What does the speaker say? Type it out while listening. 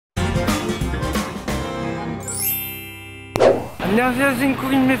안녕하세요,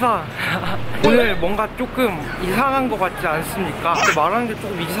 신쿡입니다. 오늘 뭔가 조금 이상한 것 같지 않습니까? 말하는 게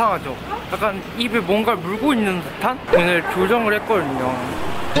조금 이상하죠? 약간 입에 뭔가를 물고 있는 듯한? 오늘 교정을 했거든요.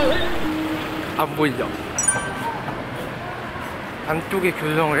 안 보이죠? 안쪽에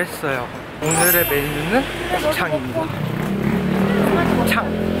교정을 했어요. 오늘의 메뉴는 곱창입니다.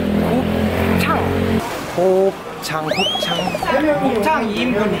 곱창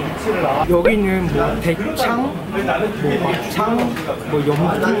 2인분. 여기는 뭐 대창, 뭐 막창, 뭐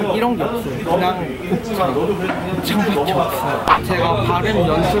염분 이런 게 없어요. 그냥 곱창밖에 없어요. 제가 발음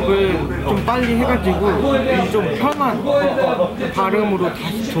연습을 좀 빨리 해가지고 좀 편한 발음으로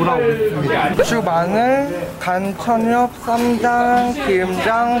다시 돌아오겠습니다. 부추, 마늘, 간, 천엽, 쌈장,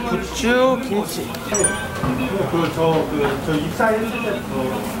 기름장, 부추, 김치. 저 입사했을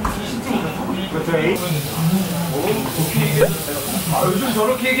때부터 요즘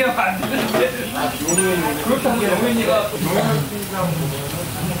저렇게 얘기하면 안 되는데. 그렇다고 영현이가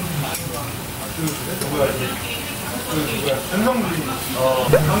전성준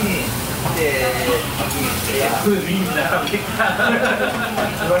형이 그때 그 누님이잖아.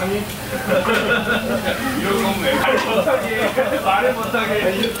 이런 건 왜 말 못하게 말을 못하게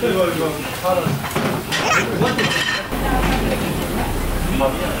이거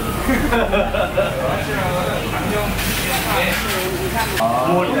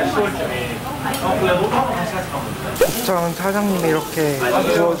곱창은 사장님이 이렇게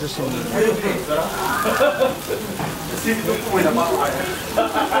구워주십니다.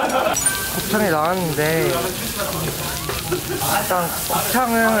 곱창이 나왔는데 일단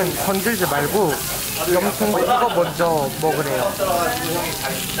곱창은 건들지 말고 염통 이거 먼저 먹으래요.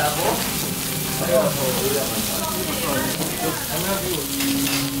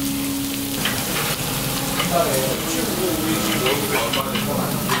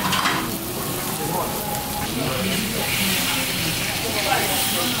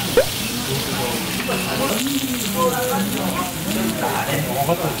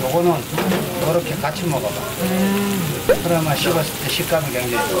 요거는 이렇게 같이 먹어봐. 그러면 씹었을 때 식감이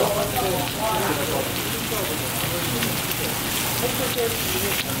굉장히 좋아.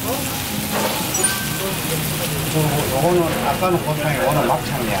 요거는 아까는 곱창이 오늘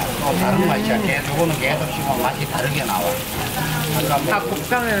막창이야. 또 다른 맛이야. 요거는 계속 씹으면 맛이 다르게 나와. 다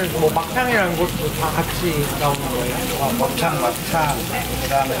곱창은 뭐 막창이라는 것도 다 같이 나오는 거예요? 곱창, 막창, 그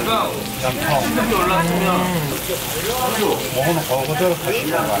다음에 염통. 요거는 그대로 또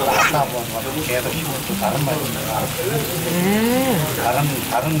씹어봐. 아까 보면 계속 씹으면 또 다른 맛이 나와.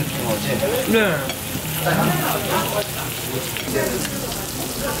 다른 느낌 오지? 네.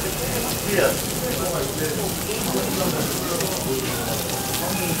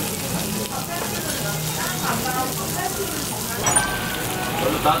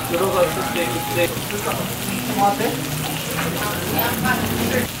 나 들어갔을 때 그때 통화돼?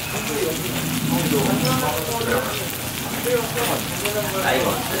 나이가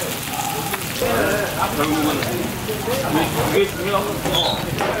어때요? 결국은 그게 중요한 건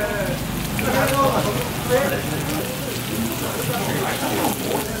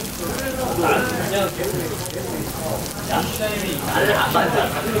나를 안 맞아.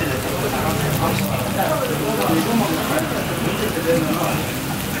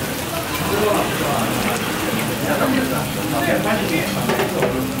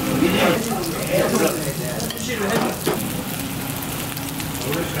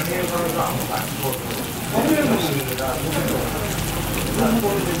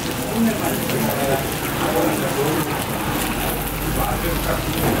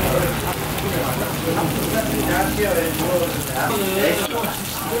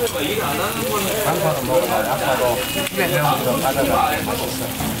 강파도 먹어봐. 아까도 입에 매운거 받아가 맛있어.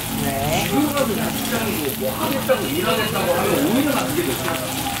 네. 뭐 하겠다고 일하겠다고 하면 오히려 나쁘게 됐어.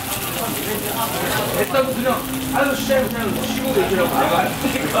 됐다고 그냥 아유 시장에 그냥 쉬고 계시라고 내가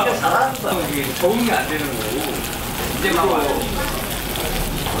하니까 잘하는 거야. 이게 적응이 안 되는 거고 이제 막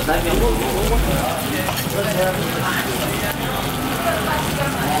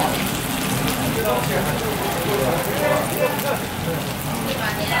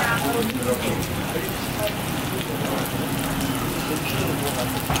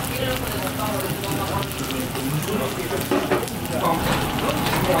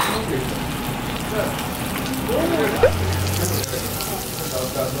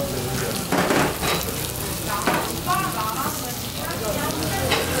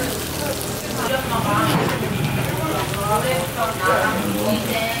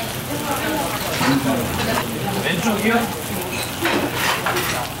왼쪽이요?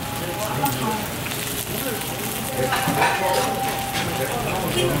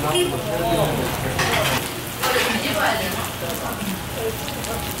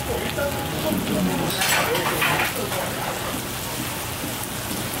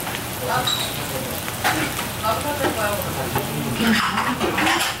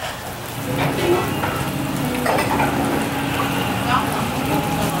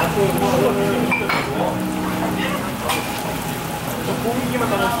 고기만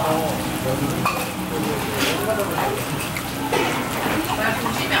담았어.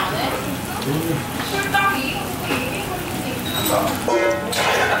 조심히 안 해? 술장이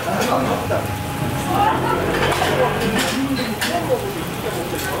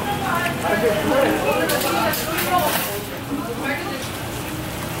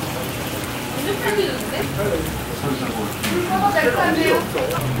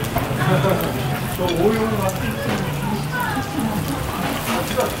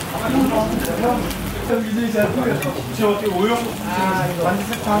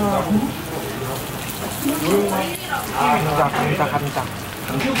감자.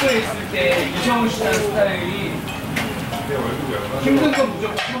 한국에 있을 때 이정우 씨라는 스타일이 힘든 건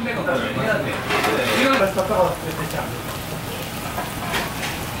무조건 컴백업 해야 돼. 이런 거 갔다가 되지 않아.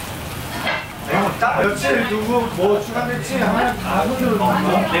 딱 며칠 누구 뭐 추가됐지 하면 다 손으로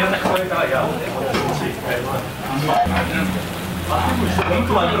내가 딱 거기다가 야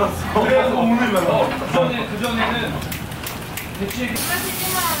너무 만들었어. 그래서 오늘만 그전에는 대체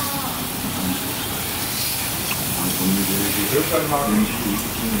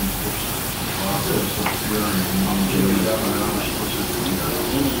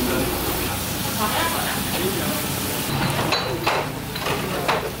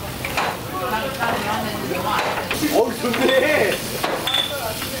좋네.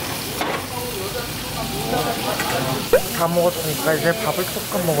 다 먹었으니까 이제 밥을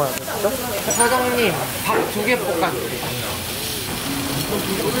볶아 먹어야겠죠? 사장님, 밥 2개 볶아주세요.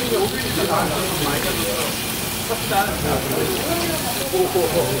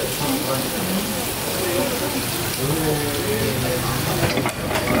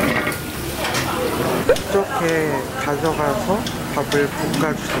 이렇게 가져가서 밥을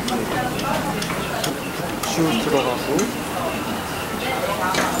볶아주세요. 부추 들어가고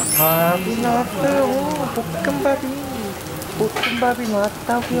밥이 나왔어요. 볶음밥이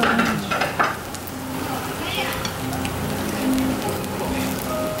나왔다고요.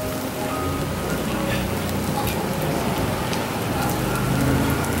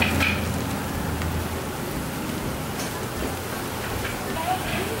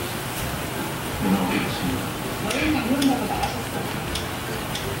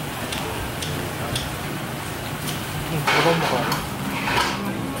 덜어 먹어야 돼.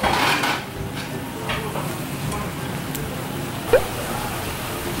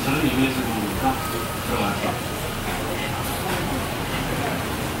 저는 이메일에서 보니까 들어가서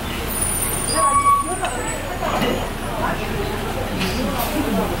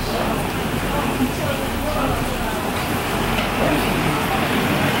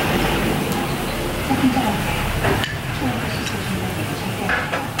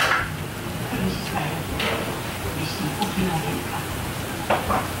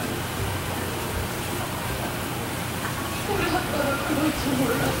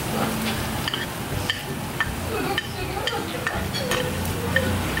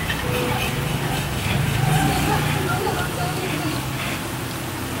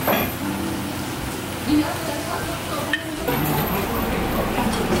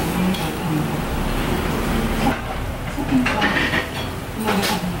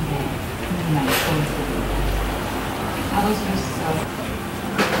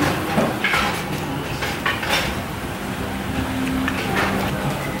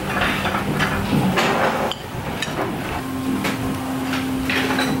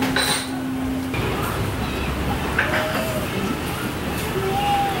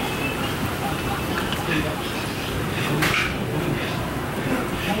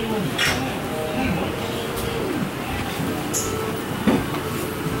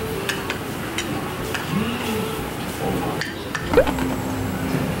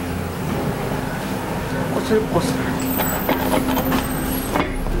꼬슬꼬슬.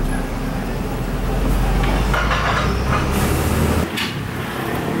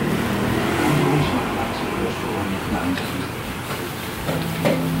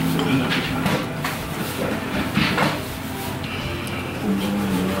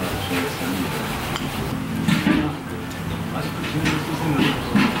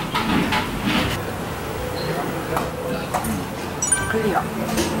 클리어.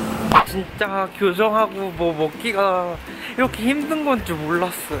 진짜 교정하고 뭐 먹기가 이렇게 힘든 건 줄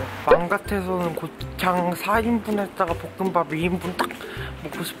몰랐어요. 맘 같아서는 곱창 4인분 했다가 볶음밥 2인분 딱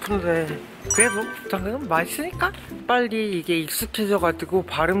먹고 싶은데 그래도 곱창은 맛있으니까 빨리 이게 익숙해져가지고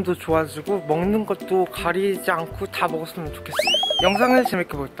발음도 좋아지고 먹는 것도 가리지 않고 다 먹었으면 좋겠어요. 영상을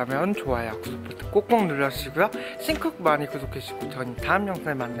재밌게 보셨다면 좋아요, 구독 버튼 꼭꼭 눌러주시고요. 싱쿡 많이 구독해주시고 저는 다음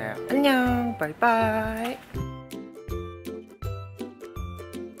영상에 만나요. 안녕, 바이바이.